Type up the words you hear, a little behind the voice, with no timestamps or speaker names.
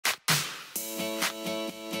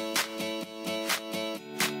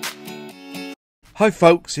Hi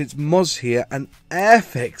folks, it's Moz here, and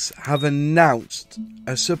Airfix have announced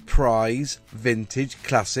a surprise vintage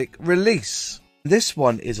classic release. This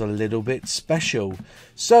one is a little bit special.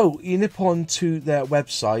 So you nip on to their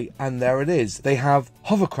website and there it is. They have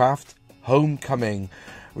Hovercraft Homecoming,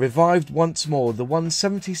 revived once more. The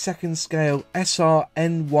 1/72nd scale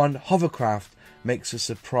SR-N1 Hovercraft makes a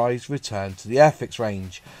surprise return to the Airfix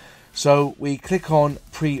range. So we click on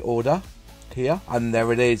pre-order here, and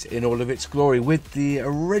there it is in all of its glory with the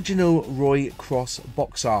original Roy Cross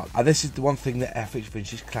box art. And this is the one thing that Airfix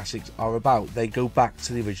Vintage Classics are about. They go back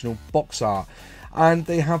to the original box art, and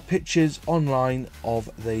they have pictures online of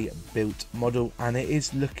the built model, and it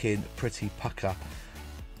is looking pretty pucker.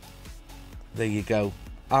 There you go,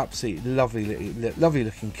 absolutely lovely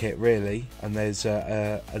looking kit really. And there's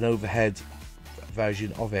an overhead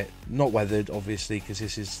version of it, not weathered obviously because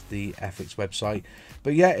this is the Airfix website,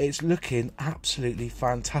 but yeah, it's looking absolutely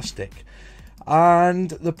fantastic. And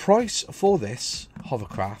the price for this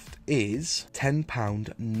hovercraft is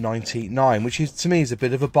 £10.99, which is, to me, is a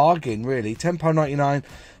bit of a bargain really. £10.99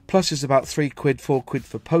 plus is about £3, £4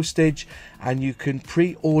 for postage, and you can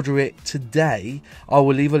pre-order it today. I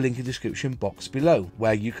will leave a link in the description box below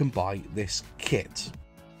where you can buy this kit.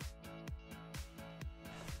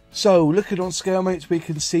 So looking on scale, mates, we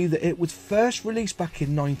can see that it was first released back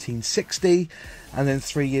in 1960, and then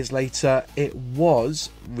 3 years later it was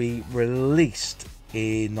re-released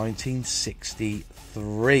in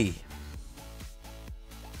 1963.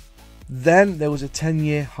 Then there was a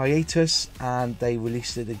 10-year hiatus and they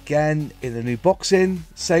released it again in a new boxing,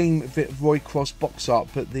 same Roy Cross box art,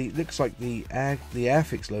 but it looks like the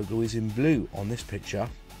Airfix logo is in blue on this picture.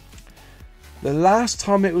 The last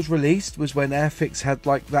time it was released was when Airfix had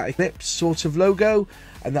like that eclipse sort of logo,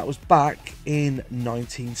 and that was back in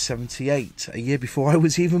 1978, a year before I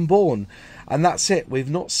was even born. And that's it,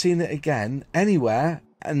 we've not seen it again anywhere,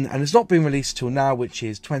 and it's not been released till now, which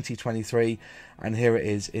is 2023, and here it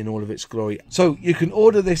is in all of its glory. So you can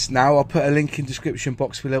order this now. I'll put a link in the description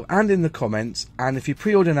box below and in the comments, and if you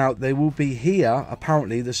pre-order now, they will be here.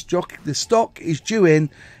 Apparently the stock is due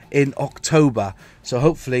in October, so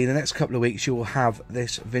hopefully in the next couple of weeks you will have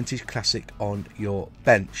this vintage classic on your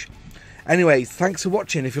bench. Anyway, thanks for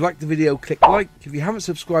watching. If you liked the video, click like. If you haven't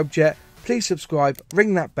subscribed yet, please subscribe,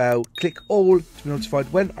 ring that bell, click all to be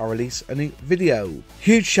notified when I release a new video.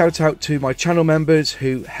 Huge shout out to my channel members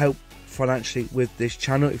who help financially with this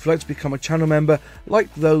channel. If you'd like to become a channel member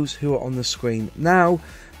like those who are on the screen now,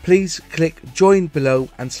 please click join below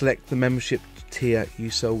and select the membership tier you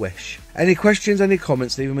so wish. Any questions, any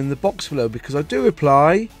comments, leave them in the box below because I do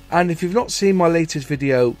reply. And if you've not seen my latest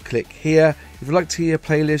video, click here. If you'd like to hear a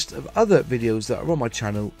playlist of other videos that are on my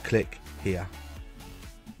channel, click here.